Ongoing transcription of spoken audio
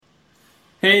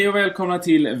Hej och välkomna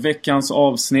till veckans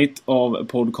avsnitt av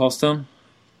podcasten.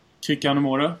 Kryckan, hur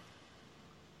mår du?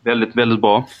 Väldigt, väldigt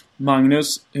bra.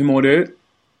 Magnus, hur mår du?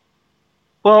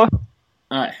 Bra.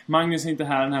 Nej, Magnus är inte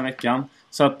här den här veckan.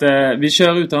 Så att vi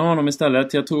kör utan honom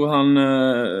istället. Jag tror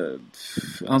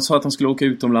han sa att han skulle åka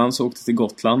utomlands och åkte till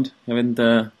Gotland. Jag vet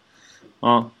inte.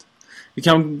 Ja, det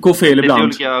kan gå fel ibland.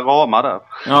 Lite olika ramar där.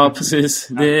 Ja, precis.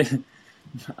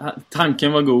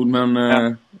 Tanken var god, men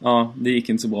ja, det gick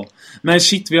inte så bra. Men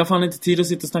shit, vi har fan inte tid att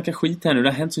sitta och snacka skit här nu. Det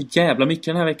har hänt så jävla mycket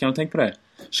den här veckan, och tänk på det.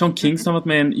 Sean Kingston har varit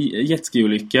med i en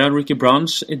jetski-olycka. Ricky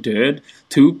Brunch är död.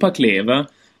 Tupac lever.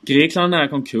 Grekland är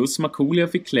konkurs. Markoolio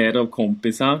fick kläder av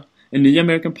kompisar. En ny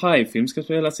American Pie-film ska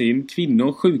spelas in.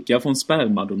 Kvinnor sjuka från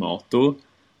spermadonator.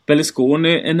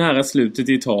 Berlusconi är nära slutet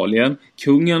i Italien.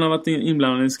 Kungen har varit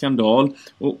inblandad i en skandal.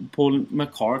 Och Paul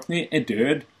McCartney är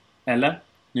död. Eller?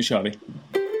 Nu kör vi.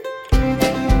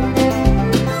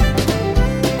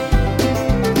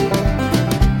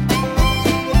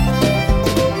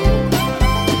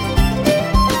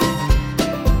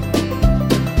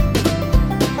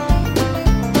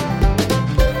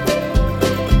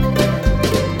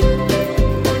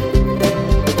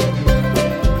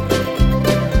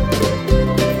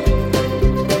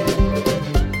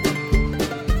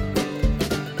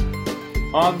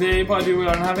 Ja, det är bara du och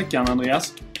jag den här veckan,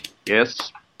 Andreas. Yes.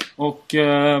 Och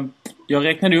jag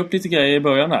räknade upp lite grejer i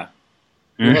början där.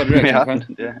 Du hörde det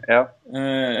kanske? Ja.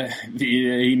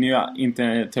 Vi hinner ju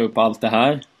inte ta upp allt det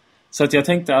här. Så att jag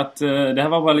tänkte att det här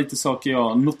var bara lite saker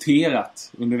jag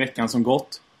noterat under veckan som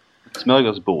gått.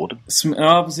 Smörgåsbord.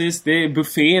 Ja, precis. Det är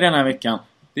buffé den här veckan.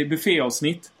 Det är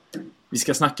bufféavsnitt. Vi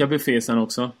ska snacka buffé sen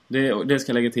också. Det ska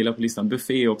jag lägga till på listan.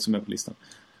 Buffé är också med på listan.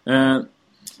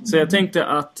 Så jag tänkte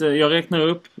att jag räknar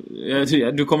upp.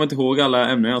 Du kommer inte ihåg alla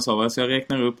ämnen jag sa, va? Så jag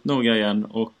räknar upp några igen.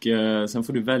 Och sen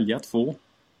får du välja 2.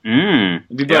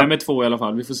 Vi börjar med 2 i alla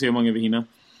fall. Vi får se hur många vi hinner.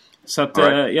 Så att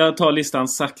jag tar listan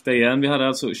sakta igen. Vi hade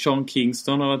alltså Sean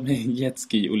Kingston har varit med i en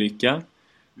jetski-olycka.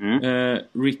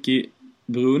 Ricky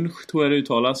Brunch, tror jag det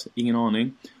uttalas. Ingen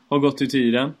aning. Har gått i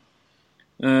tiden.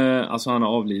 Alltså han har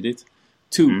avlidit.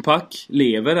 Tupac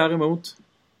lever däremot,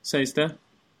 sägs det.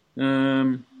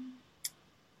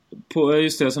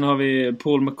 Just det, sen har vi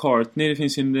Paul McCartney. Det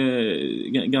finns ju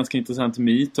en ganska intressant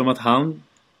myt om att han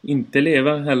inte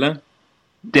lever heller.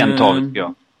 Den tar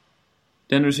jag.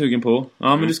 Den är du sugen på?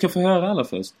 Ja, men du ska få höra alla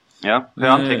först. Ja, hur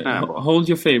antecknar jag bara? Hold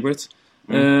your favorites.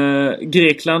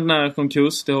 Grekland när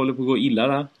konkurs. Det håller på att gå illa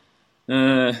där.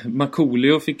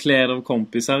 Markoolio fick kläder av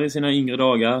kompisar i sina yngre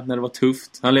dagar när det var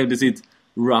tufft. Han levde sitt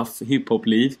rough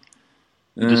hiphop-liv.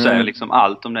 Du säger liksom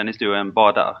allt om den historien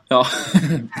bara där. Ja,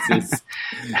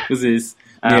 precis.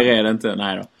 Mer är det inte.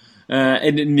 Nej då.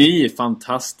 En ny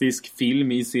fantastisk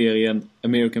film i serien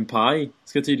American Pie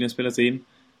ska tydligen spelas in.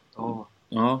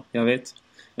 Ja, jag vet.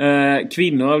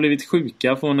 Kvinnor har blivit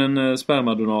sjuka från en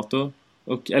spermadonator.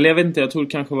 Eller jag vet inte, jag tror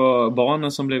det kanske var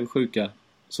barnen som blev sjuka.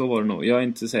 Så var det nog. Jag är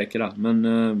inte säker där. Men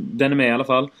den är med i alla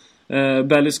fall.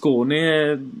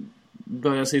 Berlusconi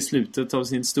börjar se slutet av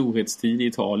sin storhetstid i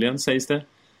Italien, sägs det.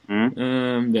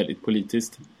 Väldigt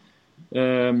politiskt.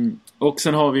 Och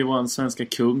sen har vi vår svenska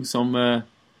kung som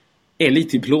är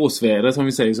lite i blåsväder, som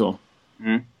vi säger så.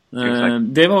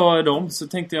 Det var dem. Så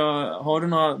tänkte jag, har du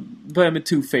några... Börja med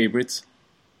 2 favorites.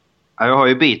 Ja, jag har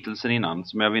ju Beatlesen innan,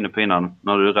 som jag var inne på innan,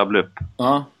 när du rabblade upp.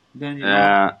 Ja.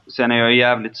 Sen är jag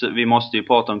jävligt... Vi måste ju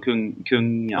prata om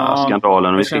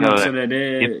kungaskandalen.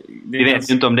 Vi vet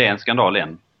ju inte om det är en skandal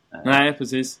än. Nej,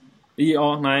 precis.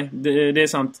 Ja, nej, det är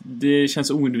sant. Det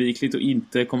känns oundvikligt att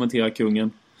inte kommentera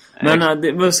kungen.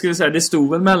 Men vad ska vi säga? Det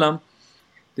stod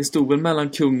väl mellan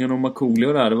kungen och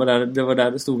Markoolio där. Det var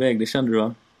där det stod väg. Det kände du,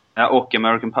 va? Ja, och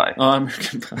American Pie. Ja,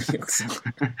 American Pie också.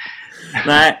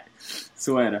 Nej,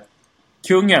 så är det.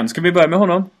 Kungen, ska vi börja med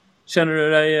honom? Känner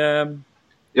du dig...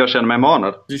 Jag känner mig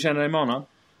manad. Du känner dig manad?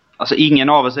 Alltså ingen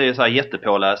av oss är så här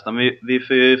jättepålästa. Men vi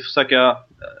får ju försöka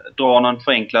dra någon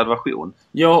förenklad version.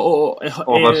 Ja,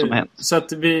 och vad som hänt. Så att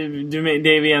det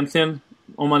är vi egentligen...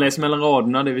 Om man läser mellan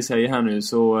raderna det vi säger här nu,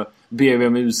 så ber vi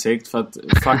om ursäkt för att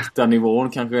faktanivån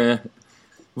kanske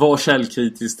var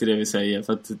källkritisk till det vi säger.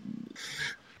 För att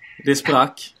det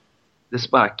sprack.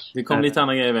 Det kom lite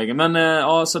andra grejer i vägen. Men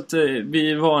ja, så att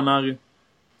vi varnar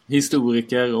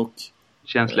historiker och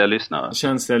känsliga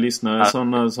lyssnare.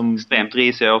 Sådana som... Extremt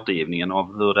risiga återgivningen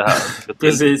av hur det här...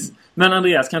 Precis. Men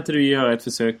Andreas, kan inte du göra ett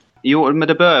försök? Jo, men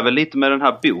det börjar väl lite med den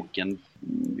här boken.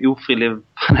 Ofrivillige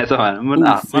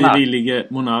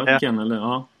monarken, eller?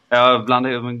 Ja. Ja, bland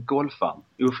det med golfan.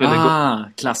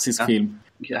 Klassisk film.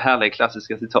 Härliga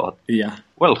klassiska citat. Ja.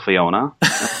 Well, Fiona.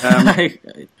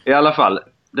 I alla fall,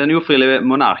 den ofrivillige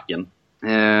monarken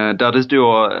Där det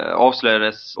då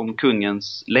avslöjades om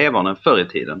kungens leverne förr i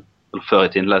tiden. Eller förr i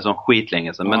tiden, det lät som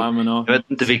skitlänge sedan. Men jag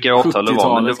vet inte vilka årtal det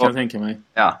var. Men det var, kan jag tänka mig.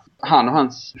 Ja, han och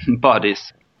hans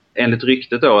buddies, enligt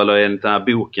ryktet då, eller enligt den här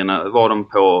boken, var de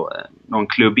på någon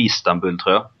klubb i Istanbul,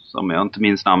 tror jag. Som jag inte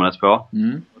minns namnet på.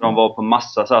 De var på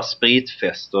massa så här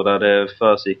spritfester där det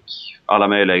försiggick alla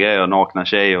möjliga grejer. Nakna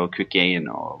tjejer och kokain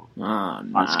och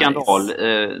en skandal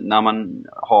när man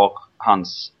har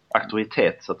hans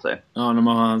auktoritet, så att säga. Ja, när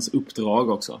man har hans uppdrag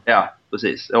också. Ja,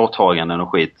 precis. Åtaganden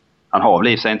och skit. Han har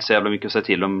väl i sig inte så jävla mycket att säga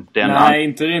till om den. Nej,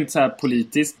 inte rent så här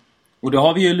politiskt. Och då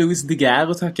har vi ju Louis De Geer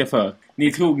att tacka för.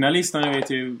 Ni trogna lyssnare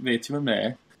vet ju vem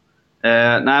det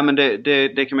är. Nej, men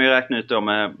det kan man ju räkna ut då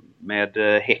med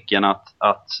Häcken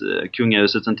att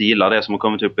kungahuset inte gillar det som har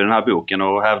kommit upp i den här boken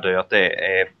och hävdar ju att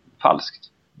det är falskt.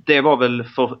 Det var väl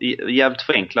jävligt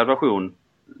förenklad version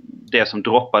det som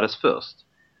droppades först.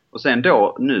 Och sen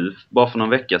då nu, bara för någon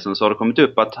vecka sedan, så har det kommit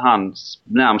upp att en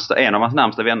av hans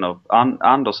närmsta vänner,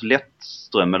 Anders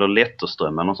Lettström eller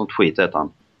Letterström eller något sånt skit heter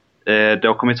han. Det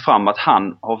har kommit fram att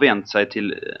han har vänt sig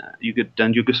till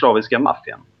den jugoslaviska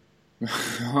maffian.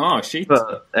 Ja, shit.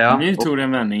 Nu tog det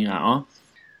en vändning här, ja.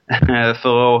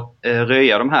 För att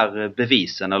röja de här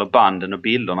bevisen eller banden och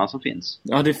bilderna som finns.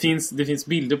 Ja, det finns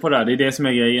bilder på det här. Det är det som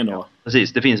är grejen då.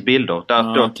 Precis, det finns bilder.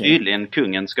 Där då tydligen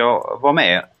kungen ska vara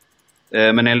med.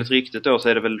 Men enligt ryktet då så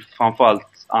är det väl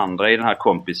framförallt andra i den här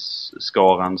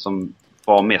kompisskaran som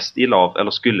var mest illa av,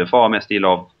 eller skulle vara mest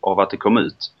illa av att det kom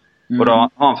ut. Och då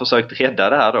har han försökt rädda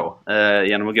det här då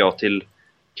genom att gå till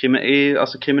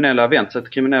kriminella event, till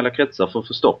kriminella kretsar för att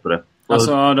få stopp på det.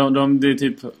 Alltså det är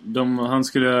typ han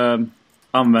skulle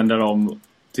använda dem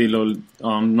till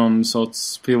någon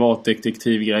sorts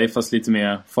privatdetektivgrej, fast lite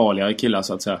mer farligare killar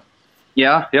så att säga.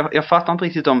 Ja, jag fattar inte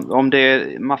riktigt om det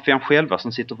är maffian själva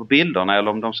som sitter på bilderna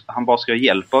eller om han bara ska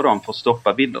hjälpa dem för att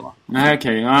stoppa bilderna. Nej,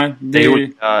 okej. Nej, det är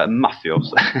olika maffior.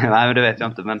 Nej, men det vet jag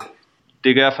inte. Men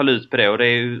det går i alla fall ut på det och det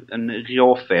är ju en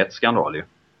råfet skandal ju.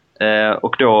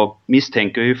 Och då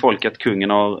misstänker ju folk att kungen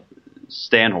har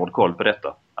stenhård koll på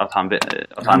detta. Att han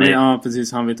är... Ja,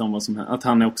 precis. Han vet om vad som händer. Att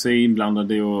han är också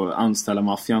inblandad i att anställa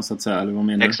maffian så att säga. Eller vad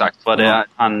menar du? Exakt, för det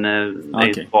han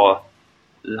är bra.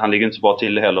 Han ligger inte så bra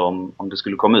till heller om det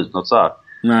skulle komma ut något så här.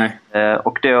 Nej.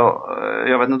 Och då,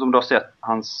 jag vet inte om du har sett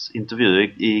hans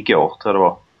intervju igår, tror jag det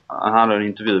var. Han hade en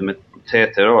intervju med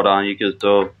TT då, där han gick ut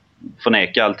och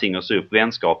förnekade allting och så upp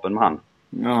vänskapen med han.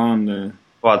 Ja,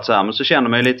 och allt så här. Men så känner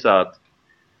man ju lite så här att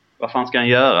vad fan ska han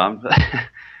göra?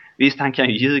 Visst, han kan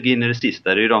ju ljuga in i det sista.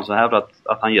 Det är ju de som hävdar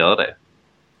att han gör det.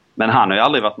 Men han har ju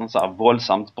aldrig varit någon så här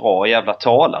våldsamt bra jävla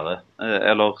talare.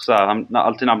 Eller så här,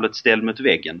 alltid när han blivit ställd mot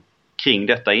väggen kring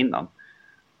detta innan.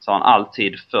 Så har han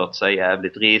alltid fört sig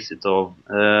jävligt risigt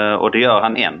och det gör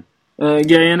han än.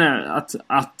 Grejen är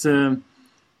att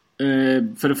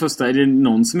för det första, är det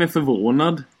någon som är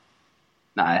förvånad?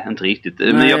 Nej, inte riktigt.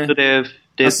 Nej. Men jag tror det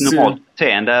är ett normalt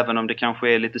beteende, även om det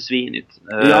kanske är lite svinigt.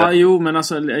 Ja, jo, men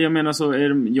alltså, jag menar så,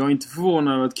 jag är inte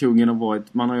förvånad över att kungen har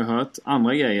varit, man har ju hört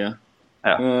andra grejer.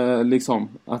 Ja. Liksom,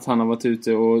 att han har varit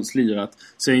ute och slirat.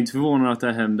 Så jag är inte förvånad att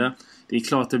det händer. Det är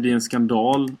klart det blir en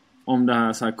skandal om det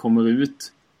här så här kommer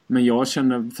ut. Men jag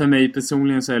känner, för mig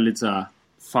personligen så är det lite så här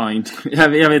fine.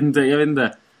 Jag vet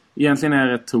inte. Egentligen är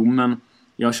jag rätt tom, men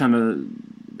jag känner,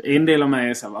 en del av mig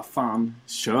är så här, vad fan,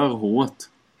 kör hårt.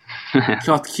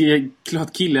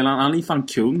 klart killen, han är fan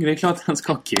kung. Det är klart att han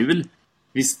ska ha kul.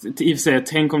 Visst, i och för sig,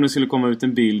 tänk om det skulle komma ut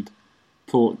en bild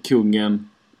på kungen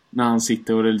när han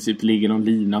sitter och det typ ligger någon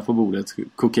lina på bordet,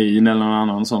 kokain eller någon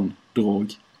annan sån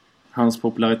drog. Hans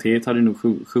popularitet hade nog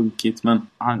sjunkit, men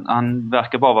han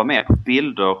verkar bara vara med på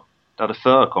bilder där det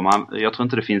förekommer. Jag tror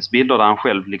inte det finns bilder där han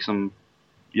själv liksom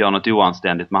gör något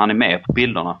oanständigt, men han är med på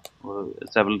bilderna och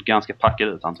ser väl ganska packad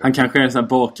ut. Han kanske är en sån här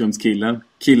bakgrundskillen.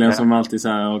 Killen som alltid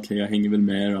säger okej, jag hänger väl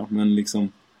med då, men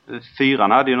liksom 4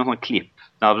 hade ju någon sån klipp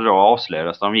när det då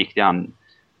avslöjades där de gick till han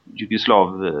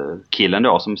Jugoslav-killen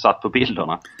då som satt på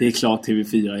bilderna. Det är klart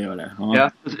TV4 gör det. Ja,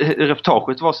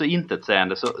 reportaget var så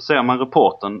intetsägande, så ser man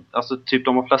reportern, alltså typ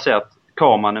de har placerat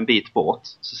kameran en bit bort,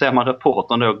 så ser man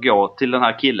reportern då gå till den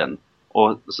här killen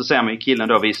och så ser man ju killen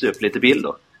då visa upp lite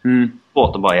bilder.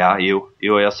 Reportern bara, jo,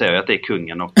 jag ser ju att det är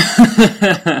kungen och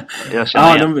jag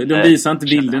känner de visar inte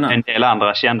bilderna. En del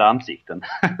andra kända ansikten.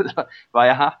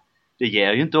 Jaha, det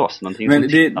ger ju inte oss någonting. Men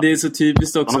det är så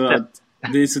typiskt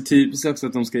också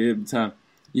att de ska så här,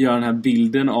 göra den här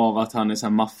bilden av att han är så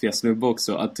här maffiasnubb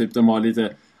också. Att typ de har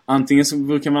lite, antingen så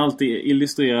brukar man alltid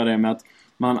illustrera det med att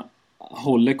man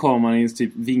håller kameran i en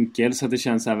typ vinkel så att det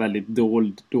känns så här väldigt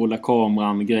dolda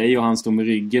kameran grej och han står med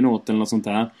ryggen åt eller något sånt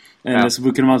där. Eller så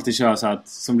brukar de alltid köra så här att,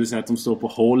 som du säger, att de står på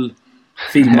håll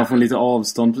filma från lite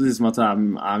avstånd, precis som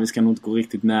att vi ska nog inte gå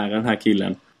riktigt nära den här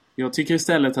killen. Jag tycker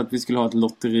istället att vi skulle ha ett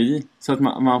lotteri så att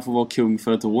man får vara kung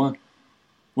för ett år.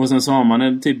 Och sen så har man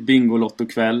en typ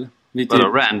bingolotto-kväll. Bara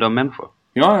random människor?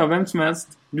 Ja, vem som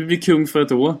helst. Du blir kung för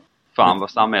ett år. Fan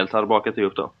vad samhället hade bakat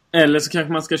ihop då. Eller så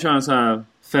kanske man ska köra en så här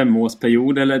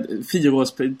 5-årsperiod eller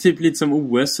 4-årsperiod. Typ lite som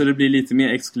OS, så det blir lite mer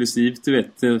exklusivt, du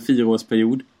vet,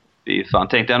 4-årsperiod. Fy fan,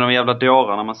 tänk dig de jävla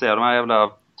dårar när man ser de här jävla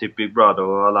typ Big Brother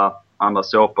och alla andra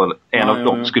såpor. En av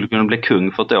dem skulle kunna bli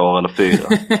kung för ett år eller 4.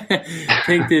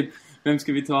 Tänk typ, vem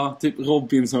ska vi ta? Typ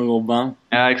Robinson-Robban.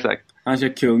 Ja, exakt. Han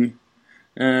kör kung.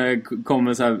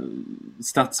 Kommer så här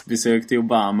statsbesök till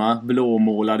Obama,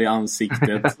 blåmålad i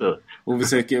ansiktet. och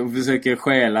försöker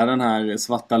stjäla den här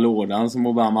svarta lådan som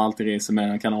Obama alltid reser med.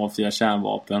 Han kan avfyra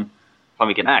kärnvapen. Fan,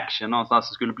 vilken action någonstans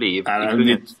det skulle bli.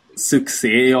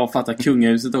 Succé. Jag fattar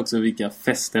kungahuset också, vilka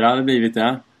fester det hade blivit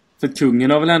där. För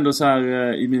kungen har väl ändå så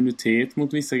här immunitet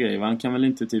mot vissa grejer. Han kan väl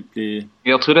inte typ bli...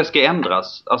 Jag tror det ska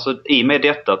ändras. Alltså i och med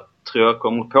detta tror jag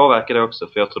kommer att påverka det också.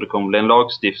 För jag tror det kommer bli en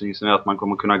lagstiftning som gör att man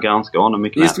kommer kunna granska honom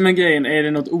mycket. Just med grejen, är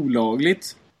det något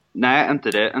olagligt? Nej,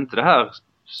 inte det här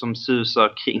som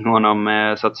susar kring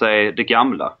honom, så att säga, det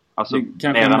gamla. Alltså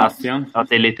kanske maffian. Att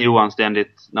det är lite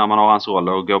oanständigt när man har hans roll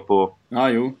och går på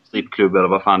strippklubb eller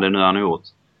vad fan det nu han har gjort.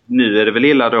 Nu är det väl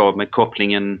illa då med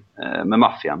kopplingen med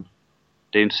maffian.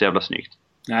 Det är inte så jävla snyggt.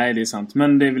 Nej, det är sant.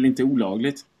 Men det är väl inte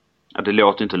olagligt? Ja, det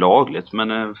låter inte lagligt,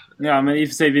 men... Ja, men i och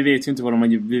för sig, vi vet ju inte vad de har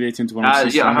gjort. Vi vet ju inte vad de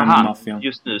sysslar med maffian.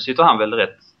 Just nu sitter han väl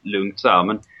rätt lugnt så här,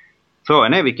 men...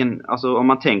 Frågan är vilken... Alltså, om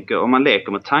man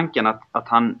leker med tanken att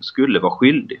han skulle vara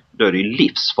skyldig, då är det ju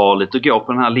livsfarligt att gå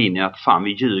på den här linjen att fan,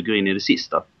 vi ljuger in i det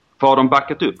sista. För har de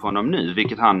backat upp honom nu,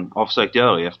 vilket han har försökt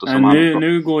göra eftersom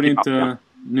nu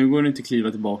går det inte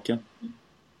kliva tillbaka.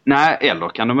 Nej, eller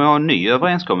kan de ha en ny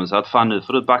överenskommelse att fan, nu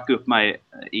får du backa upp mig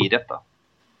i detta.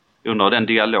 Undrar den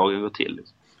dialogen går till.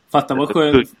 Liksom. Fatta vad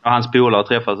skönt. Hans polare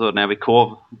träffas så när vi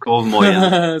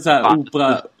korvmojen. Så här,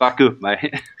 opera. Backa upp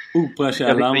mig.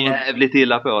 Operakällan. Jag blir jävligt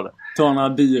illa på det. Ta några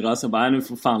bira så bara, nu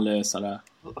får fan lösa det.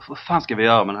 Vad fan ska vi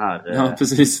göra med den här? Ja,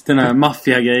 precis. Den här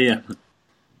maffia-grejen.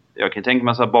 Jag kan tänka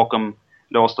mig så här bakom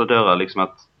låsta dörrar liksom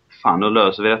att fan, nu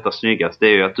löser vi detta snyggast. Det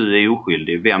är ju att du är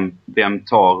oskyldig. Vem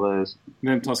tar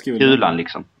kulan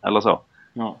liksom? Eller så.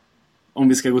 Ja. Om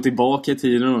vi ska gå tillbaka i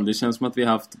tiden då, det känns som att vi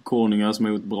har haft konungar som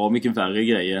har gjort bra mycket värre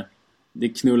grejer. Det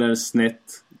knullades snett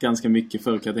ganska mycket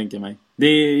förr, kan jag tänka mig. Det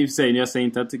är i och för sig, jag säger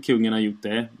inte att kungen har gjort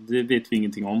det. Det vet vi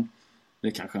ingenting om.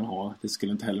 Det kanske han har. Det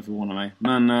skulle inte heller förvåna mig.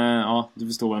 Men ja, du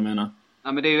förstår vad jag menar.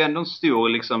 Ja, men det är ju ändå en stor,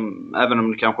 liksom, även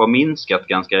om det kanske har minskat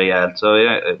ganska rejält, så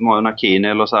är monarkin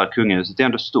eller så här, kungahuset är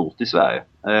ändå stort i Sverige.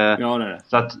 Ja, det är det.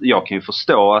 Så att jag kan ju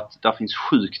förstå att det finns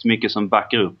sjukt mycket som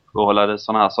backar upp och håller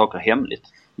sådana här saker hemligt.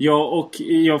 Ja, och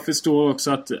jag förstår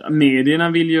också att medierna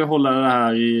vill ju hålla det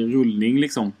här i rullning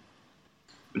liksom.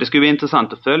 Det skulle bli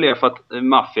intressant att följa, för att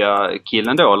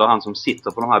maffiakillen då, eller han som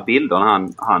sitter på de här bilderna,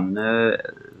 han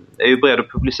är ju beredd att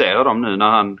publicera dem nu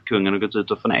när kungen har gått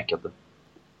ut och förnekat det.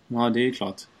 Ja, det är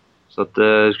klart. Så att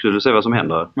skulle se vad som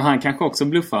händer. Men han kanske också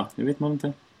bluffar, det vet man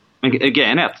inte. Men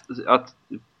grejen är att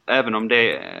även om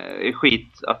det är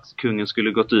skit att kungen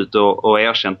skulle gått ut och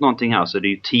erkänt någonting här, så är det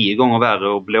ju 10 gånger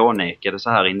värre att blåneka det så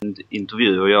här i en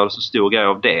intervju och göra så stor grej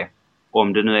av det.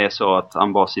 Om det nu är så att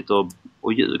han bara sitter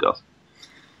och ljuger.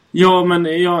 Ja, men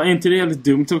är inte det jävligt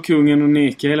dumt av kungen att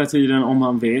neka hela tiden om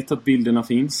han vet att bilderna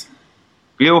finns?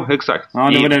 Jo, exakt.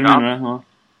 Ja, det var det du menade, ja.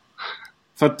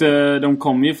 För att de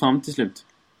kommer ju fram till slut.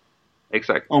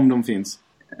 Exakt. Om de finns.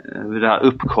 Det här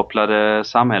uppkopplade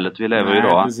samhället vi lever i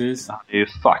idag. Precis. Det är ju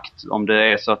fakt om det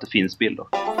är så att det finns bilder.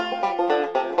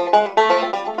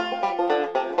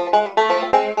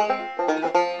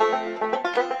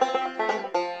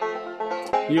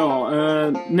 Ja,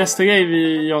 nästa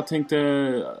grej jag tänkte,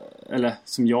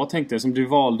 eller som du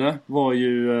valde, var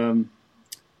ju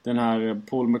den här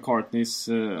Paul McCartneys,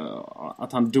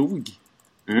 att han dog.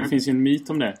 Det finns ju en myt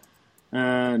om det.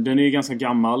 Den är ju ganska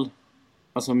gammal,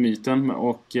 alltså myten,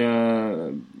 och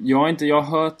jag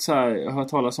har hört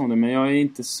talas om det, men jag är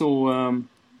inte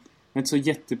så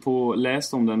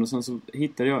jättepåläst om den, och sen så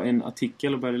hittade jag en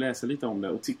artikel och började läsa lite om det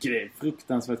och tycker det är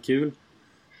fruktansvärt kul.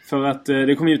 För att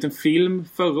det kom ut en film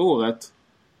förra året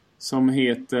som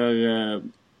heter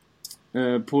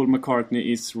Paul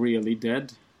McCartney is really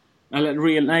dead.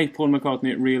 Paul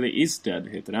McCartney really is dead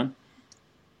heter den.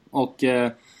 Och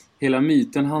hela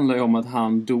myten handlar ju om att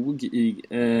han dog i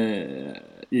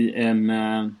en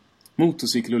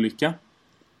motorcykelolycka.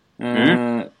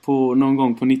 Någon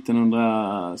gång på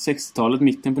 1960-talet,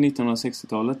 mitten på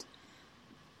 1960-talet.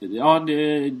 Ja,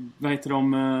 vad heter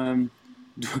de?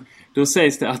 Då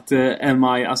sägs det att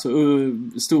MI, alltså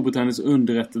Storbritanniens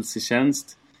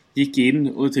underrättelsetjänst, gick in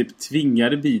och typ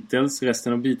tvingade Beatles,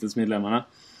 resten av Beatles-medlemmarna,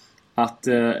 att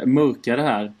mörka det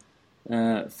här.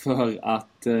 För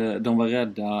att de var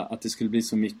rädda att det skulle bli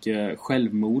så mycket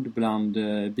självmord bland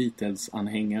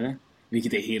Beatles-anhängare.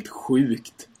 Vilket är helt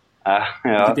sjukt. Ja.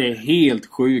 Vilket är helt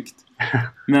sjukt.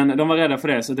 Men de var rädda för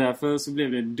det, så därför så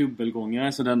blev det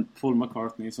dubbelgångare. Så den Paul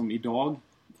McCartney som idag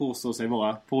påstår sig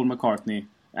vara Paul McCartney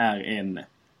är en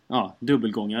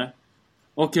dubbelgångare.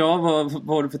 Och vad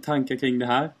har du för tankar kring det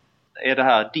här? Är det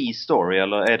här D-story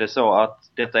eller är det så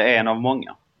att detta är en av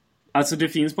många? Alltså det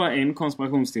finns bara en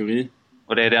konspirationsteori.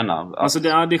 Och det är denna? Alltså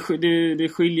det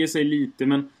skiljer sig lite,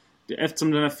 men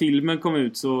eftersom den här filmen kom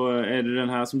ut så är det den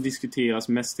här som diskuteras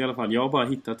mest i alla fall. Jag har bara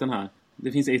hittat den här.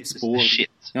 Det finns ett spår.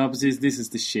 Shit. Ja, precis. This is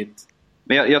the shit.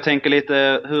 Men jag tänker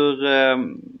lite hur...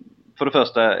 För det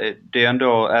första, det är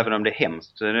ändå, även om det är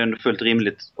hemskt, så är det ändå fullt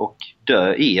rimligt att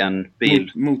dö i en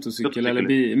bil. Motorcykel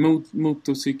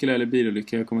eller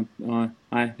bilolycka.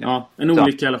 En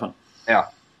olycka i alla fall.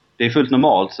 Ja, det är fullt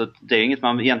normalt, så det är inget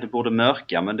man egentligen borde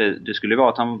mörka. Men det skulle vara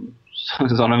att han, som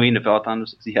de var inne på, att han är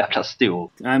så jävla stor.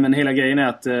 Nej, men hela grejen är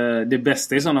att det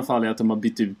bästa i sådana fall är att de har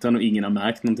bytt ut den och ingen har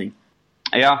märkt någonting.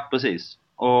 Ja, precis.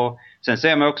 Och sen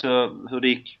ser man också hur det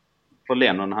gick för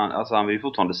Lennon. Han var ju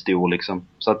fortfarande stor liksom.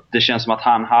 Så att det känns som att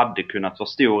han hade kunnat vara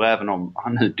stor även om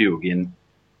han nu dog i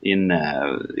en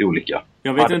olycka.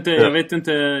 Jag vet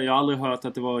inte, jag har aldrig hört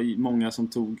att det var många som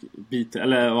tog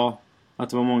att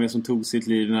det var många som tog sitt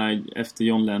liv efter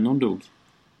John Lennon dog.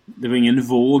 Det var ingen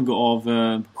våg av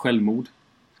självmord.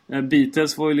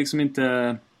 Beatles var ju liksom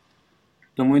inte...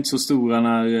 De var inte så stora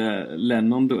när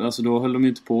Lennon dog. Alltså då höll de ju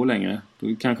inte på längre.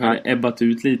 Då kanske hade ebbat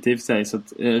ut lite i sig. Så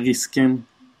att risken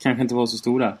kanske inte var så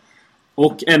stor där.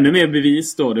 Och ännu mer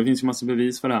bevis då. Det finns ju massa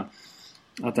bevis för det här.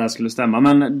 Att det här skulle stämma.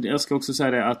 Men jag ska också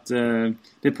säga det att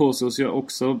det påstås ju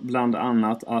också bland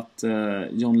annat att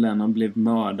John Lennon blev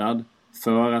mördad.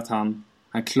 För att han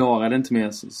klarade inte mer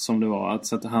som det var.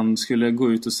 Så att han skulle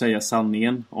gå ut och säga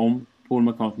sanningen om Paul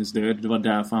McCartneys död. Det var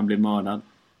därför han blev mördad.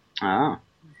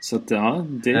 Så att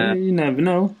you never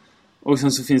know. Och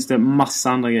sen så finns det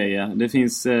massa andra grejer. Det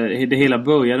finns, det hela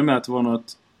började med att det var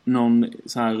någon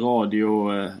så här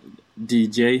radio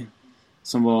DJ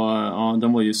som var,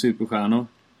 de var ju superstjärnor.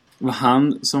 Det var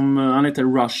han heter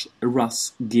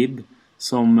Russ Gibb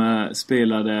som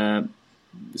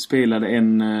spelade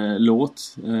en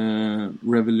låt,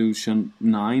 Revolution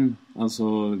 9,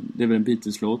 alltså det är väl en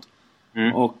Beatles-låt.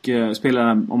 Och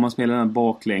om man spelar den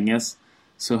baklänges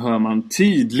så hör man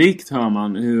tydligt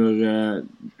hur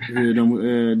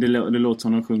det låter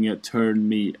som de sjunger Turn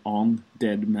Me On,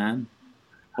 Dead Man.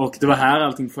 Och det var här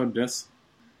allting föddes.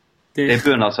 Det är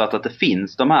beundransvärt att det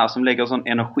finns de här som lägger sån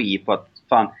energi på att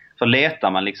för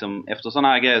letar man liksom efter såna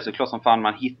här grejer så klart som fan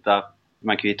man kan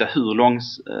hitta hur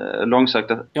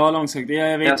långsökt. Ja, långsökt.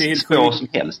 Jag vet det är helt sjukt som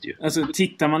helst ju. Alltså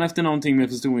tittar man efter någonting med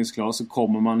förstoringsglas så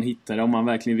kommer man hitta det om man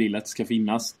verkligen vill att det ska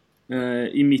finnas.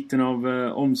 I mitten av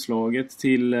omslaget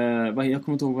till jag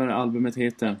kommer inte ihåg vad det albumet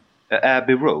heter.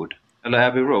 Abbey Road. Eller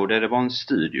Abbey Road, är det bara en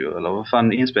studio eller vad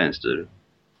fan, inspelningsstudio?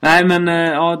 Nej, men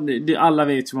alla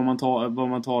vet ju vad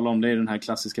man talar om. Det är den här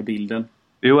klassiska bilden.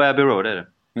 Jo, Abbey Road är det.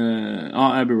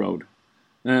 Abbey Road.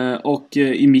 Och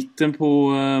i mitten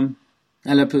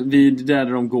vid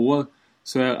där de går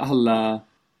så är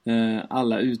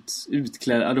alla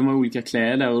utklädda. De har olika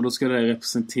kläder och då ska det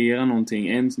representera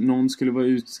någonting. Någon skulle vara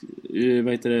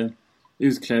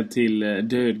utklädd till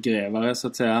dödgrävare så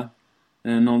att säga.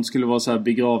 Någon skulle vara så här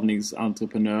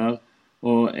begravningsentreprenör.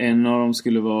 Och en av dem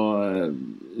skulle vara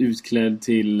utklädd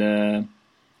till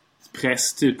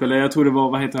präst typ. Eller jag tror det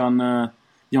var, vad heter han?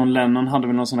 John Lennon hade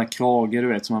väl någon sån här krage, du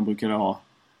vet, som han brukade ha.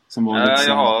 Som var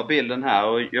jag har bilden här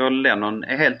och John Lennon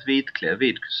är helt vitklädd.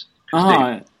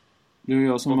 Aha, det är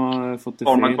jag som har fått det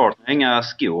fel. Paul McCartney har inga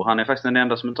skor. Han är faktiskt den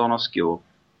enda som inte har några skor.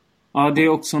 Ja, det är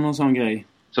också någon sån grej.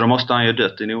 Så då måste han ju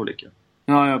dött i en olycka.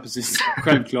 Ja, precis.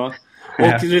 Självklart. Och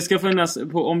det ska finnas,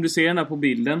 om du ser den här på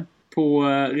bilden, på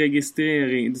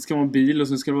registrering, det ska vara en bil och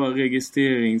så ska det vara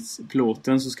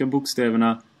registreringsplåten, så ska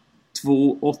bokstäverna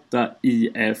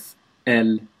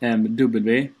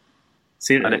 28IFLMW.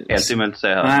 Det är helt omöjligt att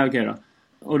säga här. Nej, okej då.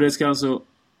 Och det ska alltså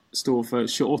stå för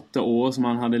 28 år som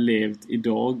han hade levt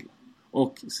idag.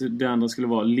 Och det andra skulle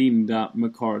vara Linda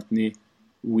McCartney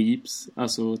Weeps,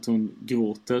 alltså att hon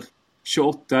gråter.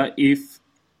 28 if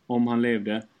om han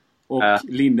levde. Och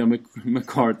Linda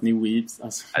McCartney Weeps.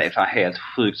 Alltså. Det är fan helt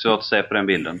sjukt svårt att se på den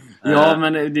bilden. Ja,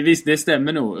 men det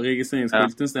stämmer nog.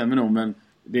 Registreringsskylten stämmer nog. Men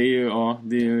det är ju,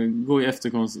 det går ju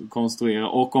efter konstruera.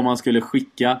 Och om man skulle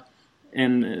skicka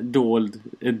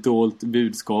ett dolt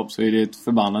budskap, så är det ett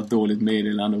förbannat dåligt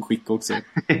meddelande att skicka också.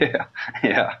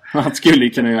 Ja. Han skulle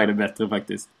kunna göra det bättre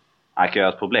faktiskt. Han kan ju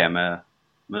ha ett problem med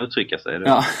att uttrycka sig.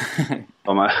 Ja.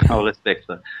 Om man har respekt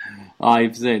för. Ja, i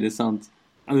och för sig, det är sant.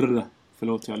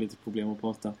 Förlåt, jag har lite problem att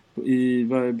prata. I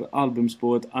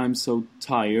albumspåret I'm So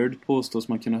Tired påstås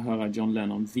man kunna höra John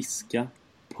Lennon viska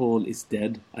Paul is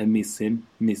dead, I miss him,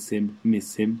 miss him,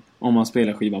 miss him. Om man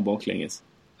spelar skivan baklänges.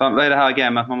 Fan, vad är det här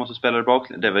grejen med att man måste spela det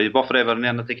baklänges? Det var ju bara för det var den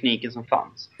enda tekniken som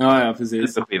fanns. Ja,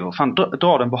 precis. Fan,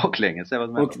 dra den baklänges.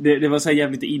 Och det var så här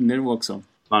jävligt inne då också.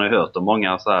 Man har ju hört om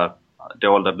många så här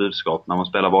dolda budskap när man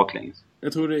spelar baklänges.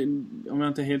 Jag tror om jag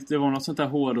inte helt, det var något sånt där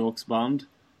hårdrocksband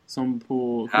som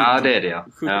på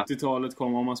 70-talet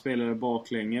kom, om man spelade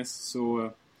baklänges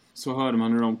så hörde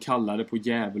man hur de kallade på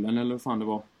djävulen eller vad fan det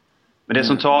var. Men det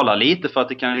som talar lite för att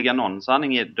det kan ligga någon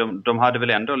sanning i, de hade väl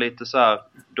ändå lite så här,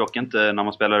 dock inte när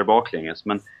man spelade baklänges,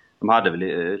 men de hade väl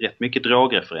rätt mycket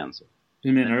drogreferenser.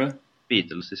 Hur menar du?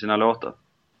 Beatles i sina låtar.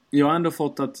 Jag har ändå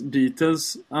fått att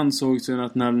Beatles ansåg sig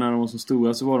att när de var så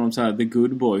stora så var de så här the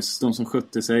good boys, de som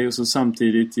skötte sig, och så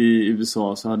samtidigt i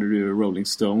USA så hade du Rolling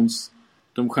Stones.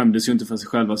 De skämdes ju inte för sig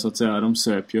själva så att säga, de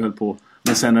söp ju och höll på.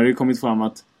 Men sen har det ju kommit fram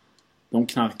att de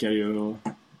knarkar ju och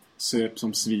söp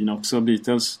som svin också,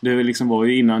 Beatles. Det liksom var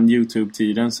ju innan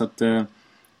YouTube-tiden, så att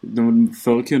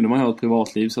förr kunde man ha ett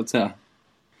privatliv så att säga.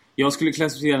 Jag skulle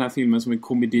klassificera den här filmen som en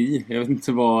komedi. Jag vet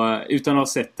inte vad, utan att ha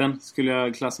sett den skulle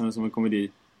jag klassa den som en komedi.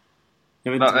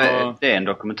 Jag vet inte vad... Det är en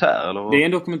dokumentär eller? Det är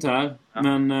en dokumentär, ja.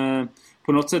 Men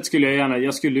på något sätt skulle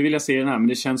jag skulle vilja se den här, men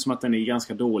det känns som att den är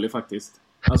ganska dålig faktiskt.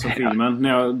 Alltså filmen,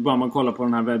 när man kollar på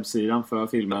den här webbsidan för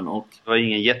filmen. Och det var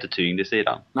ingen jättetyngd i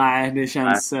sidan. Nej, det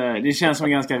känns som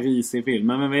en ganska risig film.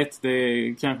 Men vem vet,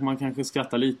 man kanske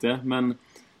skrattar lite. Men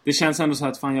det känns ändå så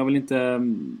att fan, jag vill inte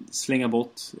slänga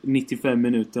bort 95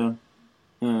 minuter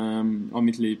av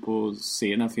mitt liv på att se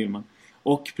den här filmen.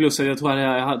 Och plus att jag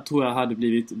tror jag hade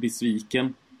blivit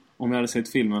besviken om jag hade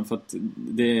sett filmen, för att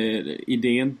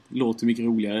idén låter mycket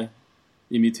roligare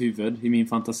i mitt huvud, i min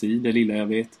fantasi, det lilla jag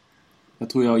vet. Jag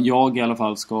tror jag i alla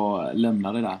fall ska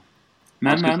lämna det där.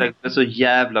 Men jag är så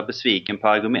jävla besviken på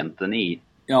argumenten i.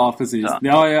 Ja, precis.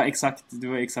 Ja, exakt. Det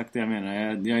var exakt det jag menar.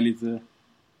 Jag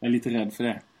är lite rädd för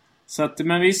det. Så att,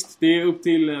 men visst, det är upp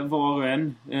till var och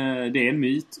en. Det är en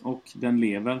myt och den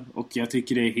lever. Och jag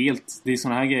tycker det är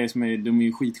såna här grejer som de är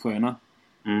ju skitsköna.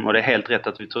 Och det är helt rätt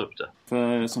att vi tar upp det.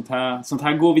 För sånt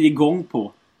här går vi igång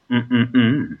på.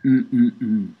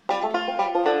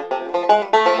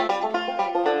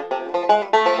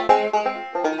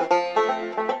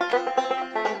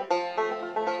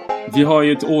 Vi har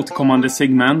ju ett återkommande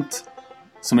segment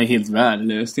som är helt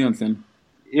värdelöst egentligen.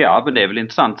 Ja, men det är väl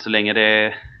intressant så länge det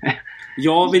är...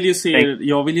 Jag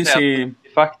vill ju se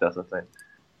fakta så att säga.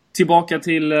 Tillbaka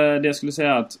till det jag skulle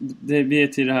säga, att vi är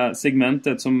till det här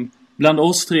segmentet som bland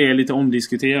oss tre är lite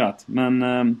omdiskuterat. Men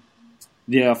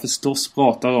det jag förstås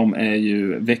pratar om är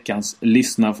ju veckans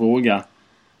lyssnarfråga.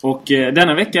 Och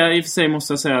denna vecka i och för sig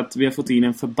måste jag säga att vi har fått in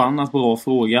en förbannat bra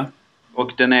fråga.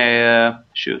 Och den är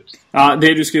shoot. Ja,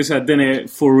 det du skulle säga, den är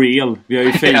for real. Vi har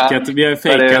ju fejkat,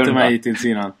 den här hittills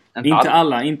innan.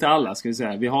 Inte alla ska vi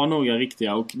säga. Vi har några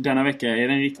riktiga och denna vecka är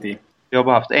den riktig. Vi har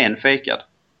bara haft en fejkad.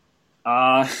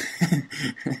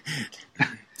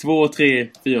 2, 3,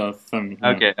 4, 5.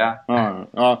 Okej,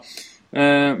 ja.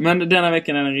 Men denna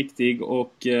veckan är den riktig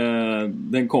och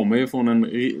den kommer ju från en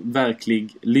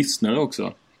verklig lyssnare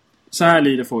också. Så här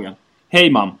lyder frågan. Hej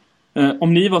mam.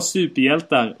 Om ni var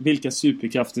superhjältar, vilka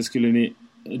superkrafter skulle ni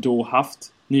då haft?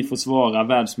 Ni får svara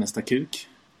världsmästarkuk.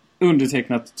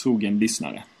 Undertecknat trogen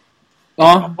lyssnare.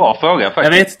 Ja, bra fråga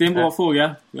faktiskt. Jag vet, det är en bra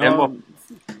fråga.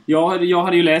 Jag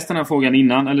hade ju läst den här frågan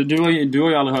innan. Eller du har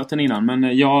ju aldrig hört den innan.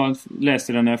 Men jag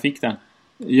läste den när jag fick den.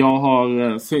 Jag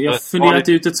har funderat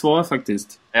ut ett svar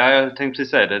faktiskt. Ja, jag tänkte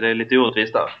precis säga det. Det är lite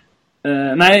orättvist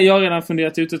där. Nej, jag har redan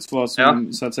funderat ut ett svar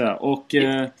så att säga. Och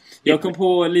jag kom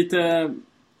på lite...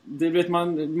 Det vet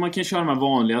man kan köra de här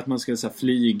vanliga, att man ska så här,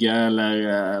 flyga eller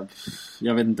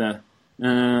jag vet inte.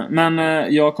 Men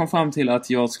jag kom fram till att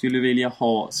jag skulle vilja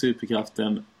ha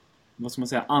superkraften, vad ska man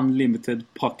säga, unlimited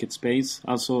pocket space.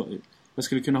 Alltså jag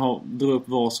skulle kunna dra upp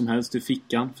vad som helst i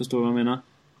fickan, förstår du vad jag menar?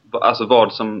 Alltså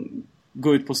vad som...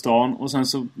 Gå ut på stan och sen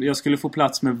så jag skulle få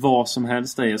plats med vad som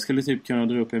helst där. Jag skulle typ kunna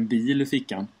dra upp en bil i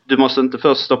fickan. Du måste inte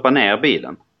först stoppa ner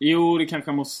bilen? Jo, det kanske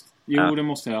jag måste. Jo, det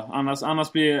måste jag.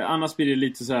 Annars blir det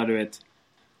lite så här, du vet.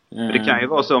 Det kan ju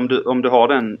vara så om du har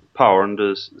den powern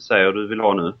du säger du vill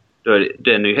ha nu. Då är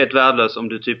den ju helt värdelös om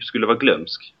du typ skulle vara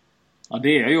glömsk. Ja,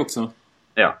 det är jag ju också.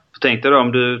 Ja, tänk dig då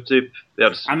om du typ...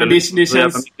 Ja, men det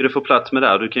känns... mycket du får plats med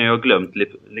där. Du kan ju ha glömt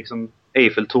liksom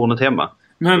Eiffeltornet hemma.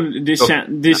 Men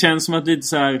det känns som att lite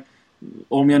så här,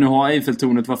 om jag nu har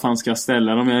Eiffeltornet, vad fan ska jag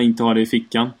ställa om jag inte har det i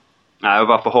fickan? Nej,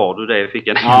 varför har du det i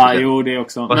fickan? Ja, jo, det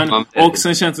också. Och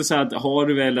sen känns det så här att har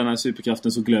du väl den här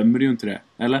superkraften så glömmer du ju inte det,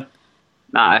 eller?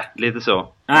 Nej, lite så.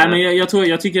 Nej, men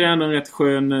jag tycker det är ändå en rätt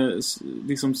skön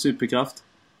liksom superkraft.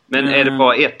 Men är det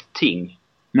bara ett ting?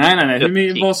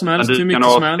 Nej. Vad som helst. Du kan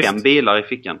ha 5 bilar i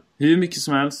fickan. Hur mycket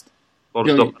som helst. Har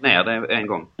du stoppat ner det en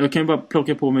gång? Jag kan ju bara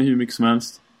plocka på mig hur mycket som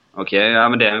helst. Okej, ja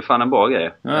men det är fan en bra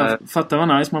grej. Ja, fattar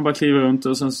vad nice. Man bara kliver runt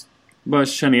och sen bara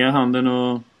kör ner handen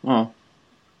och ja.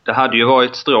 Det hade ju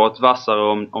varit strået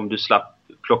vassare om du slapp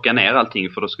plocka ner allting,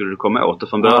 för då skulle du komma åt det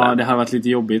från början. Ja, det hade varit lite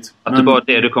jobbigt. Att det bara är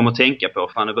det du kommer att tänka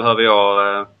på. Fan, nu behöver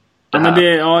jag det här. Men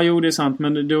det är sant.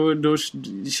 Men då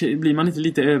blir man inte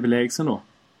lite överlägsen då?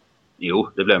 Jo,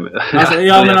 det blev mig. Alltså,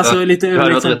 ja, men alltså lite överlägsen. Jag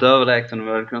hade varit rätt överlägsen om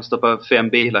jag hade kunnat stoppa 5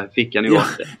 bilar i fickan i år.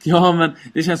 Ja, men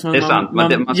det känns som att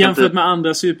man jämfört med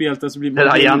andra superhjältar så blir man...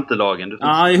 Det där jantelagen.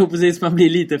 Ja, jo, precis. Man blir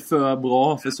lite för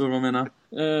bra, förstår du vad jag menar?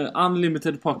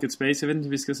 Unlimited pocket space. Jag vet inte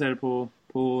hur vi ska säga det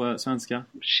på svenska.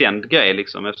 Känd grej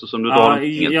liksom, eftersom du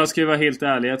jag ska ju vara helt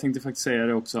ärlig. Jag tänkte faktiskt säga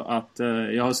det också, att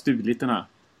jag har stulit den här.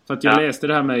 För att jag läste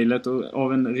det här mejlet och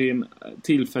av en ren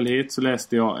tillfällighet så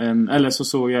läste jag så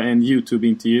såg jag en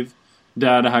YouTube-intervju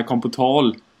där det här kom på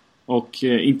tal. Och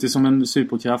inte som en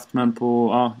superkraft, men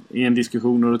i en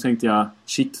diskussion. Och då tänkte jag,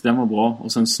 shit, den var bra.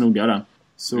 Och sen snodde jag den.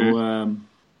 Så...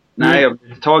 Nej, jag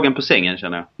blev tagen på sängen,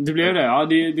 känner jag. Det blev det, ja.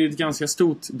 Det är ett ganska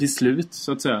stort beslut,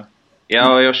 så att säga.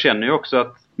 Ja, och jag känner ju också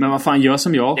att... Men vad fan, gör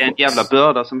som jag. Det är en jävla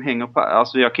börda som hänger på...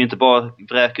 Alltså, jag kan ju inte bara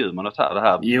vräka ur mig något här. Det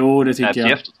här. Jo, det tycker jag. Till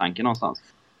eftertanke någonstans.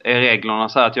 Är reglerna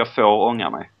så här att jag får ångra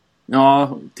mig?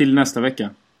 Ja, till nästa vecka.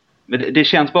 Men det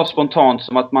känns bara spontant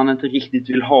som att man inte riktigt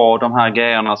vill ha de här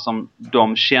grejerna som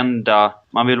de kända...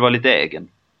 Man vill vara lite egen.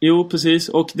 Jo, precis.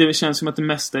 Och det känns som att det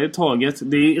mesta är taget.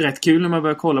 Det är rätt kul när man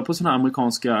börjar kolla på såna här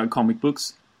amerikanska comic books.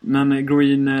 Men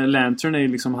Green Lantern är ju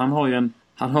liksom...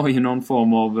 Han har ju någon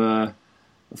form av...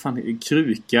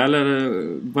 kruka eller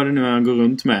vad det nu är han går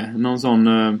runt med. Någon sån...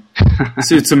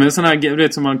 ser ut som en sån här... Du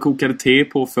vet, som man kokade te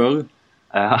på förr.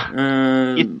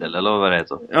 Kittel eller vad det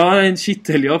heter? Ja, en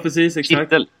kittel, ja precis, exakt.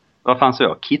 Kittel? Vad fan sa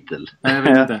jag? Kittel? Jag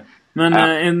vet inte. Men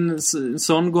en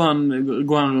sån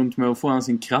går han runt med och får han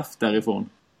sin kraft därifrån.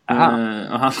 Han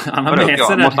har med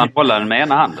sig den. Måste han hålla den med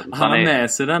ena handen? Han har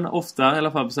med sig den ofta, i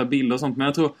alla fall på så här bilder och sånt. Men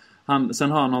jag tror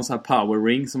sen har han någon så här power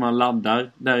ring som han laddar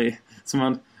där i, som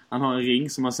han har en ring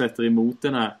som han sätter emot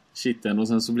den här kitteln och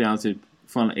sen så blir han typ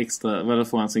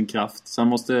får han sin kraft. Så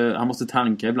han måste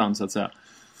tanka ibland, så att säga.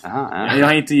 Jag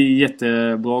har inte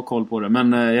jättebra koll på det,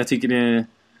 men jag tycker det...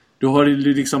 Då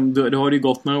har det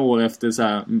gått några år efter så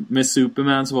här, med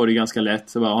Superman så var det ganska lätt.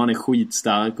 Så bara, han är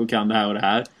skitstark och kan det här och det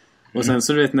här. Och sen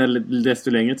så du vet, när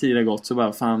desto längre tid har gått så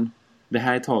bara, fan, det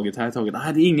här är taget.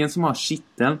 Det är ingen som har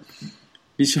kitteln.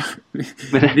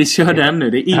 Vi kör den nu.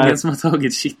 Det är ingen som har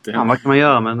tagit kitteln. Ja, vad kan man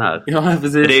göra med den här? Ja,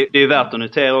 precis. Det är värt att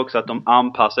notera också att de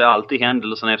anpassar alltid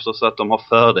händelsen efter så att de har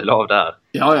fördel av det här.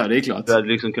 Ja, det är klart. Du hade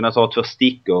liksom kunnat ta 2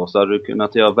 stickor så hade du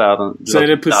kunnat göra världen... Så är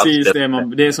det precis det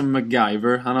är som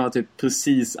MacGyver. Han har typ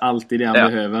precis alltid det han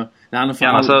behöver. Han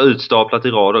har utstaplat i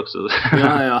rad också.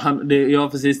 Ja,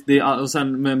 precis. Och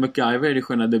sen med MacGyver är det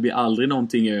skönt att det blir aldrig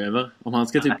någonting över. Om han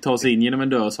ska typ ta sig in genom en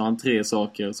dörr så har han 3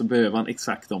 saker. Så behöver han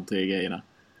exakt de 3 grejerna.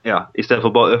 Ja, istället för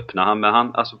att bara öppna han med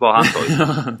hand, alltså bara handtag.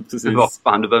 Ja, precis. Du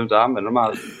behöver inte använda de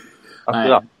här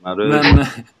apparaterna.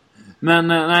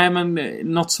 Men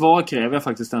något svar kräver jag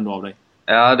faktiskt ändå av dig.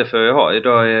 Ja, det får jag ha.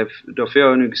 Då får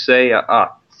jag nog säga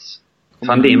att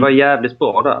Sandin var jävligt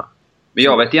bra där. Men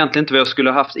jag vet egentligen inte vad jag skulle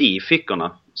ha haft i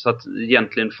fickorna. Så att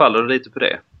egentligen faller det lite på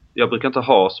det. Jag brukar inte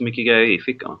ha så mycket grejer i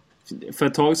fickorna. För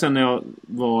ett tag sedan när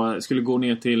jag skulle gå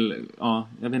ner till... Ja,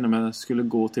 jag vet inte om jag skulle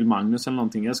gå till Magnus eller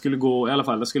någonting. Jag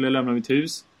skulle lämna mitt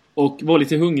hus. Och var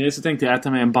lite hungrig så tänkte jag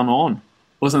äta med en banan.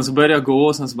 Och sen så började jag gå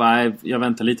och sen så bara... Jag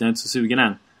väntar lite, jag är inte så sugen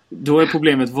än. Då är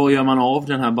problemet, vad gör man av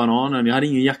den här bananen? Jag hade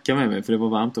ingen jacka med mig för det var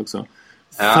varmt också.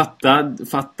 Ja.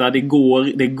 Fatta, det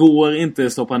går inte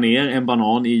att stoppa ner en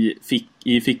banan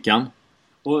i fickan.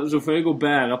 Och så får jag gå och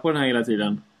bära på den här hela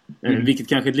tiden. Vilket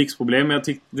kanske är ett lyxproblem, men jag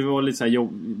tyckte det var lite så här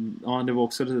ja, det var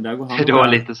också det där går han. Det var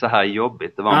lite så här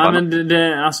jobbigt. Det var men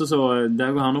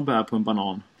där går han och bär på en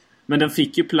banan. Men den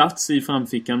fick ju plats i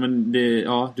framfickan, men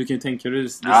du kan ju tänka dig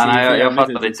jag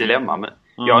fattar ditt dilemma, men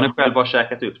jag har nu själv bara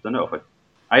käkat upp den då.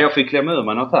 Jag fick klämma ur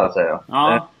mig något här, säger jag.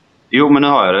 Ja. Jo, men nu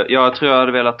har jag det. Jag tror jag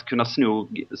hade velat kunna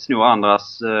sno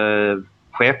andras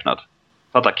skepnad.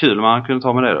 Fattar, kul om man kunde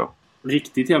ta med det då.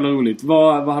 Riktigt jävla roligt.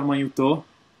 Vad hade man gjort då?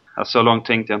 Alltså, så långt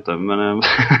tänkte jag inte, men...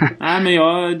 Nej, men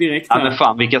jag direkt här. Ja, men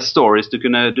fan, vilka stories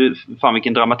fan,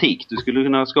 vilken dramatik du skulle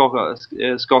kunna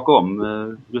skaka om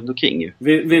runt omkring ju.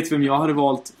 Vet vem jag hade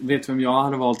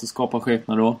valt att skapa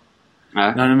skepnad då?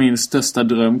 Nej. Det hade min största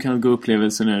dröm, kan gå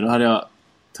upplevelse nu. Då hade jag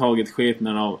tagit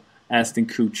skepnaden av Aston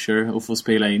Kutcher och få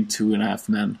spela in 2.5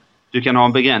 Men. Du kan ha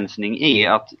en begränsning i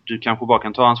att du kanske bara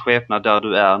kan ta hans skepnad där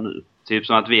du är nu. Typ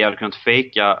som att vi hade kunnat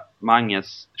fejka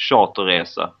Manges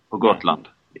charterresa på Gotland.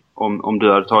 Om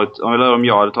du hade tagit, eller om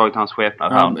jag hade tagit hans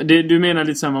skepnad här. Ja, du menar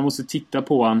lite så här, man måste titta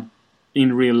på han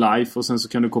in real life och sen så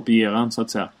kan du kopiera han, så att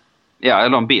säga. Ja,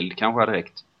 eller en bild kanske hade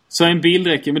räckt. Så en bild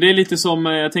räcker, men det är lite som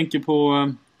jag tänker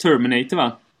på Terminator,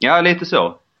 va? Ja, lite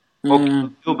så. Och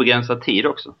obegränsad tid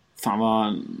också. Fan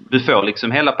vad... Du får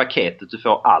liksom hela paketet, du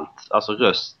får allt. Alltså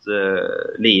röst,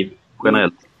 liv,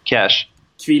 generellt, cash.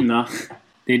 Kvinna.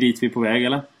 Det är dit vi är på väg,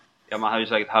 eller? Ja, man har ju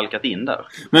säkert halkat in där.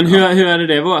 Men hur är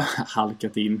det var?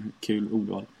 Halkat in, kul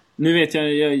ordval. Nu vet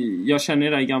jag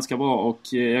känner dig ganska bra och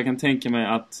jag kan tänka mig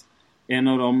att en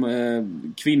av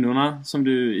de kvinnorna som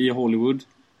du i Hollywood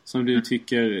som du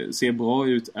tycker ser bra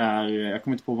ut är, jag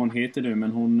kommer inte på vad hon heter nu,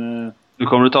 men hon... Nu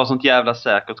kommer du ta sånt jävla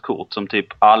säkert kort som typ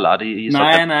alla.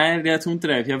 Nej, jag tror inte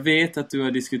det. För jag vet att du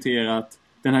har diskuterat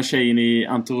den här tjejen i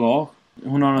Entourage.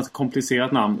 Hon har något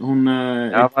komplicerat namn.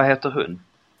 Ja, vad heter hon?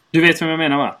 Du vet vem jag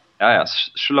menar, va? Ja,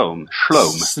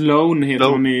 Sloan heter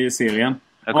hon i serien.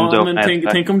 Ja, men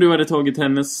tänk om du hade tagit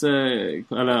hennes,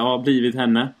 blivit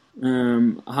henne.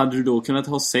 Hade du då kunnat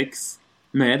ha sex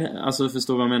med? Alltså,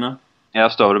 förstår vad jag menar?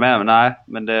 Jag förstår vad du menar, nej.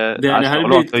 Men det hade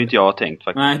blivit... har ju inte jag tänkt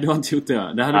faktiskt. Nej, du har inte gjort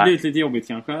det. Det hade blivit lite jobbigt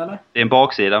kanske, eller? Det är en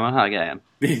baksida med den här grejen.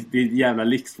 Det är ett jävla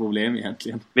lyxproblem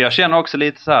egentligen. Men jag känner också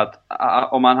lite så här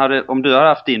att om du hade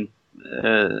haft din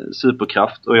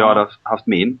superkraft och jag hade haft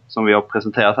min, som vi har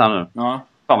presenterat här nu. Ja.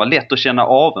 Fan vad lätt att känna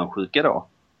avundsjuka då.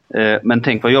 Men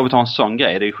tänk vad jobbigt att ha en sån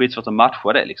grej. Det är ju skitsvårt att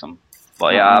matcha det liksom.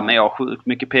 Bara, men jag har sjukt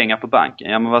mycket pengar på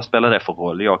banken. Ja, men vad spelar det för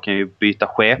roll? Jag kan ju byta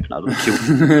skepnad.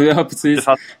 Ja, precis.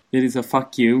 Det är lite så,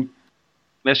 fuck you.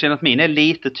 Men jag känner att min är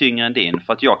lite tyngre än din.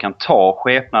 För att jag kan ta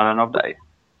skepnaden av dig.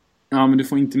 Ja, men du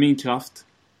får inte min kraft.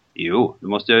 Jo, det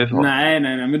måste jag ju få. Nej.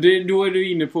 Men då är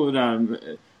du inne på det där.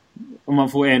 Om man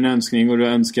får en önskning och du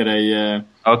önskar dig...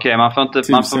 Okej, man får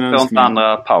inte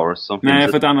andra powers som finns. Nej,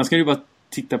 för att annars kan du bara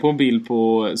titta på en bild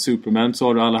på Superman så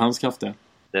har du alla hans krafter.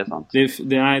 Det är sant.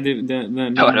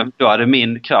 Då hade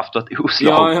min kraft varit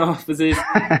oslag. Ja, precis.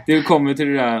 Du kommer till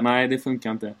det där. Nej, det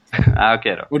funkar inte. Nej,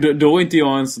 okej då. Och då är inte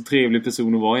jag en så trevlig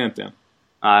person att vara egentligen.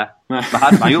 Nej. Men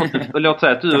hade man gjort det, låt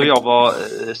säga att du och jag var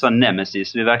sån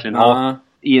nemesis. Vi verkligen har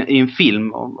i en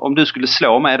film. Om du skulle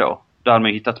slå mig då hade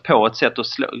man hittat på ett sätt att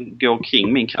gå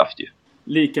kring min kraft ju.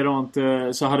 Likadant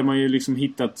så hade man ju liksom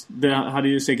hittat... Det hade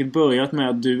ju säkert börjat med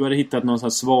att du hade hittat någon sån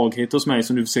här svaghet hos mig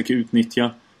som du försöker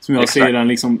utnyttja. Som jag ser den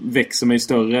liksom växer mig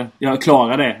större. Jag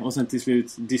klarar det. Och sen till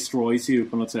slut destroys you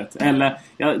på något sätt. Eller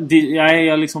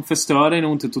jag liksom förstör dig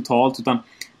nog inte totalt. Utan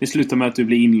det slutar med att du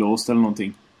blir inlåst eller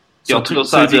någonting. Jag tror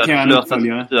så att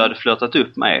du hade flörtat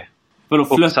upp mig. Vadå,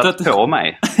 och satt på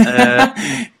mig.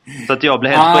 Så att jag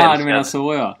blev helt förälskad. Du menar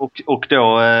så, ja. Och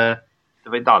då... det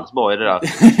var inte alls bra i det där.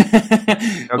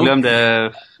 Jag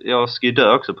glömde... Jag ska ju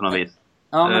dö också på något vis.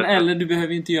 Ja, men eller du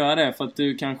behöver inte göra det. För att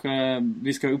du kanske...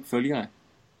 Vi ska uppfölja det.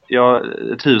 Ja,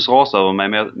 ett hus rasar över mig,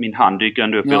 men min hand dyker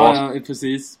ändå upp i rasen. Ja,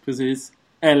 precis.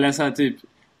 Eller så här typ,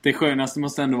 det skönaste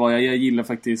måste ändå vara, jag gillar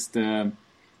faktiskt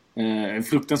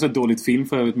fruktansvärt dåligt film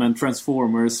för övrigt, men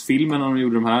Transformers-filmen när de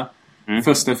gjorde de här.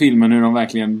 Första filmen när de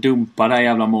verkligen dumpar det här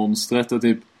jävla monstret och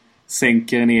typ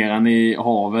sänker ner han i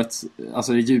havet,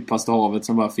 alltså det djupaste havet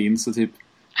som bara finns och typ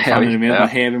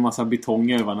häver en massa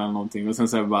betong över den eller någonting och sen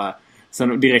så bara...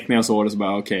 Sen direkt när jag såg det så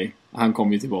bara okej, han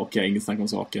kommer ju tillbaka, inget snack om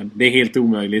saken. Det är helt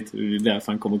omöjligt, det är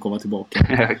därför han kommer komma tillbaka.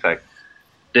 Ja, exakt.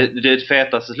 Det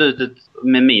fetaste slutet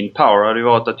med min power hade ju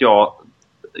varit att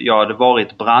jag hade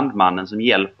varit brandmannen som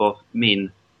hjälper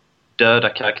min döda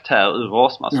karaktär ur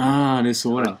rasmassan. Det är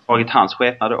så det. Tagit hans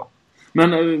skepnad då.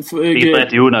 Men det är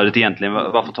rätt onödigt egentligen.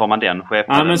 Varför tar man den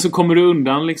skepnaden? Ja, men så kommer du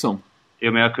undan liksom.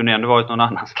 Jo, men jag kunde ändå varit någon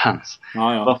annanstans.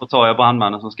 Ja. Varför tar jag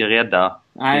brandmannen som ska rädda?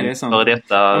 Nej, det är sant. För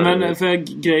detta... Ja, men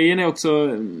för grejen är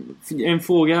också... En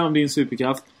fråga här om din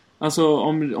superkraft. Alltså,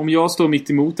 om jag står mitt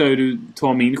emot dig och du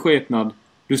tar min skepnad.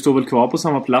 Du står väl kvar på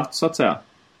samma plats, så att säga?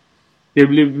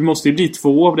 Det måste ju bli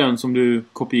 2 av den som du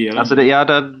kopierar. Alltså,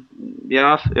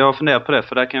 jag funderar på det.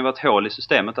 För det kan ju vara ett hål i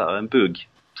systemet där. En bugg.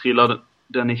 Trillar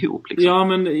den ihop, liksom. Ja,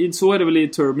 men så är det väl i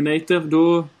Terminator.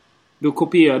 Då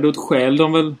kopierar, då stjäl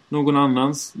de väl någon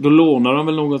annans. Då lånar de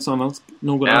väl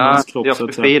någon annans kropp. Jag får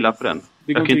fila på den.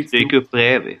 Jag kan inte dyka upp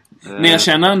bredvid. Men jag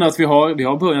känner ändå att vi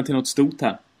har början till något stort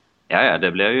här. Ja,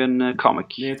 det blir ju en comic.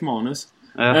 Det är ett manus.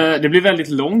 Det blir väldigt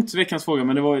långt veckans fråga,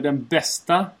 men det var ju den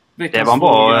bästa veckans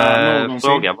fråga. Det var en bra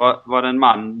fråga. Var det en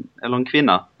man eller en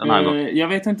kvinna den här gången? Jag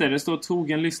vet inte, det står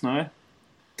trogen lyssnare.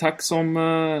 Tack som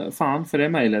fan för det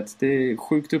mejlet. Det är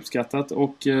sjukt uppskattat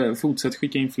och fortsätt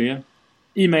skicka in fler.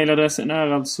 E-mailadressen är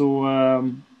alltså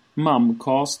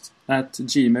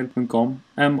mamcast@gmail.com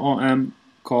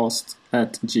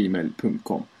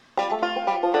mamcast@gmail.com.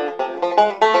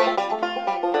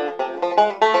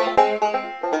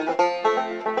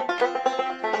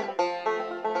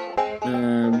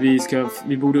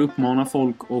 Vi borde uppmana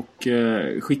folk och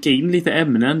skicka in lite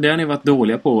ämnen. Det har ni varit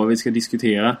dåliga på vad vi ska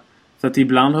diskutera. För att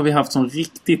ibland har vi haft sån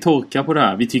riktig torka på det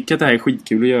här. Vi tycker att det här är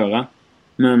skitkul att göra.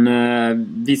 Men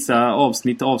vissa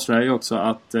avsnitt avslöjar ju också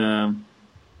att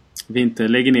vi inte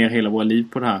lägger ner hela våra liv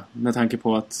på det här. Med tanke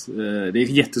på att det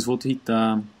är jättesvårt att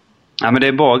hitta ja, men det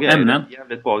är bra grejer. ämnen. Det är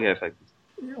jävligt bra grejer faktiskt.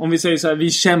 Om vi säger så här, vi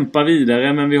kämpar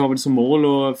vidare, men vi har väl som mål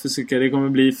och försöka, det kommer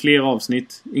bli fler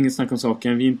avsnitt. Inget snack om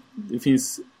saken. Det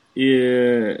finns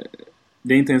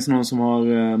det är inte ens någon som har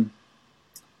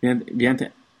vi har inte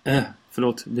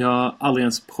vi har aldrig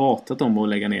ens pratat om att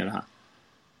lägga ner det här.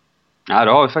 Nej,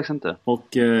 det har vi faktiskt inte. Och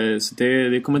så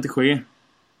det kommer inte ske.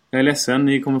 Jag är ledsen,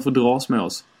 ni kommer få dras med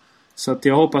oss. Så att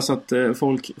jag hoppas att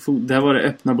folk det här var det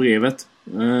öppna brevet.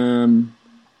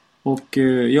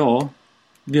 Ja,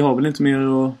 vi har väl inte mer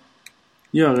att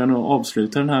göra än att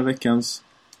avsluta den här veckans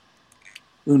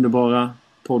underbara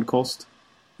podcast.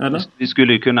 Eller? Vi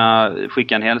skulle ju kunna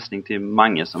skicka en hälsning till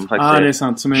Mange som faktiskt det är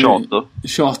sant, som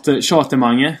är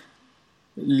Charter-Mange.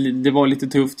 Det var lite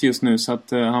tufft just nu så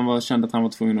att kände att han var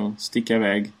tvungen att sticka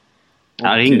iväg.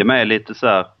 Han ringde mig lite så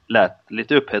här, lät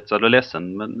lite upphetsad och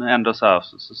ledsen, men ändå så här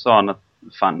så sa han att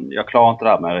fan, jag klarar inte det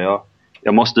här med.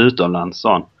 Jag måste utomlands,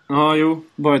 sa han. Ja, jo,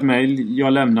 bara ett mejl.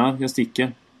 Jag lämnar, jag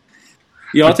sticker.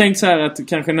 Jag har tänkt så här att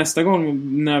kanske nästa gång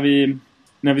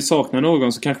när vi saknar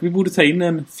någon så kanske vi borde ta in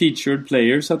en featured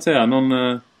player så att säga,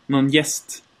 någon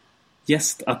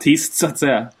gästartist så att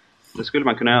säga. Det skulle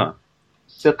man kunna göra.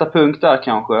 Sätta punkt där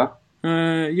kanske.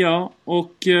 Ja,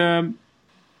 och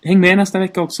häng med nästa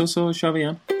vecka också så kör vi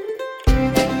igen.